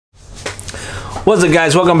What's up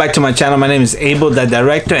guys, welcome back to my channel. My name is Abel the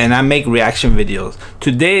director and I make reaction videos.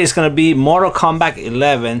 Today is gonna be Mortal Kombat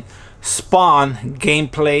 11 Spawn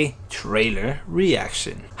gameplay trailer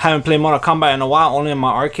reaction. Haven't played Mortal Kombat in a while, only in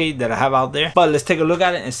my arcade that I have out there, but let's take a look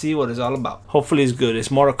at it and see what it's all about. Hopefully it's good. It's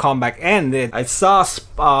Mortal Kombat, and I saw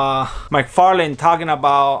McFarlane talking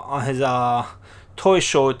about on his toy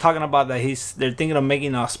show, talking about that they're thinking of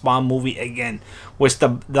making a Spawn movie again, which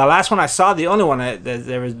the last one I saw, the only one that's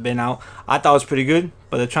ever been out, I thought was pretty good,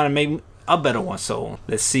 but they're trying to make a better one. So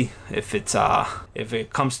let's see if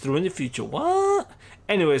it comes through in the future. What?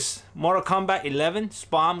 Anyways, Mortal Kombat 11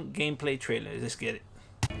 Spawn gameplay trailer. Let's get it.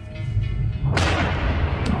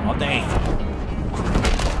 Oh dang.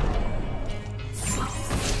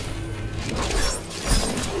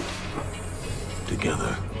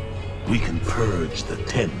 Together, we can purge the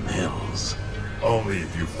 10 hells. Only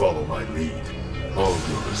if you follow my lead. All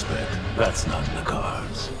due respect, that's not in the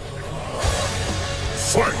cards.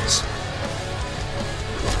 Fight!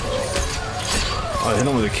 Oh, hit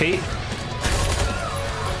him with a cape.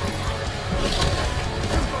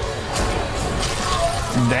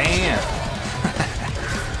 Damn.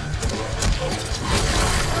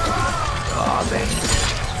 Oh, dang.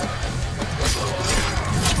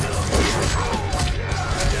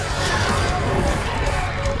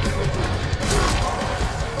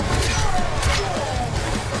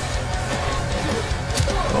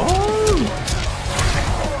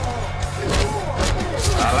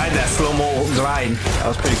 I like that slow-mo glide. That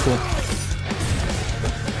was pretty cool.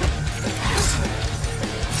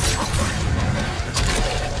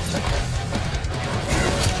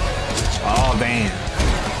 Oh damn.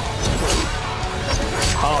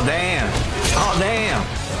 Oh damn. Oh damn.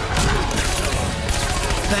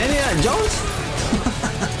 Is that Indiana Jones?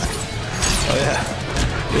 Oh yeah.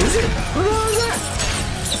 Is it? What the hell is that?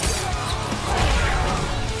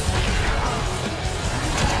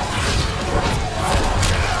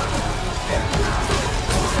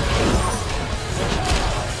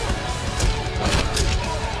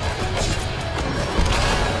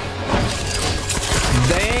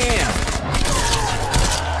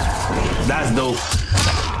 That's dope.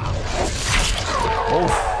 Oh.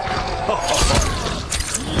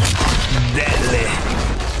 Deadly.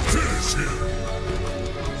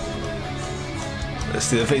 Let's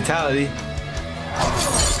see the fatality.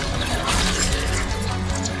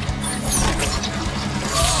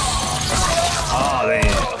 Oh damn.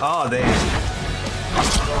 Oh damn.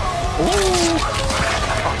 Ooh.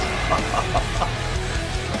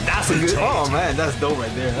 That's a good. Oh man, that's dope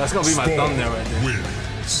right there. That's gonna be my thumbnail right there.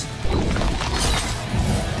 Wins.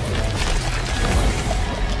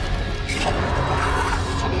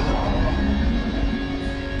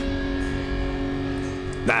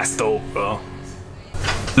 That's dope, bro.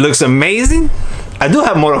 Looks amazing. I do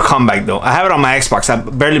have Mortal Kombat though. I have it on my Xbox. I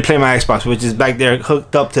barely play my Xbox, which is back there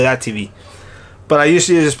hooked up to that TV. But I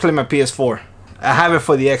usually just play my PS4. I have it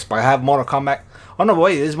for the Xbox. I have Mortal Kombat. Oh no,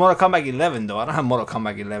 wait, this is Mortal Kombat 11 though. I don't have Mortal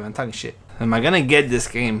Kombat 11. I'm talking shit. Am I gonna get this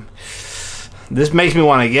game? This makes me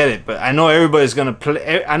want to get it, but I know everybody's gonna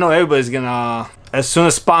play. I know everybody's gonna. As soon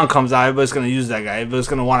as Spawn comes out, everybody's gonna use that guy. Everybody's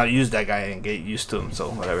gonna want to use that guy and get used to him. So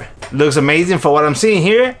whatever. Looks amazing for what I'm seeing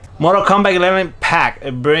here. Mortal Kombat 11 pack.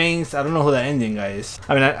 It brings. I don't know who that Indian guy is.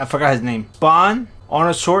 I mean, I forgot his name. Spawn,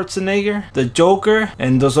 Arnold Schwarzenegger, the Joker,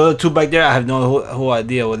 and those other two back there. I have no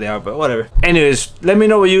idea what they are, but whatever. Anyways, let me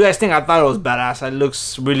know what you guys think. I thought it was badass. It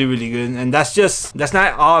looks really, really good, and that's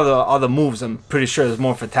not all the moves. I'm pretty sure there's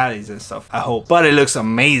more fatalities and stuff. I hope, but it looks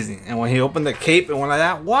amazing. And when he opened the cape and went like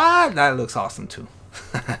that, what? That looks awesome too.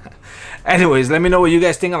 Anyways, let me know what you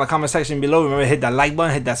guys think in the comment section below. Remember, hit that like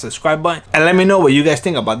button, hit that subscribe button, and let me know what you guys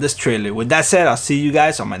think about this trailer. With that said, I'll see you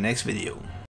guys on my next video.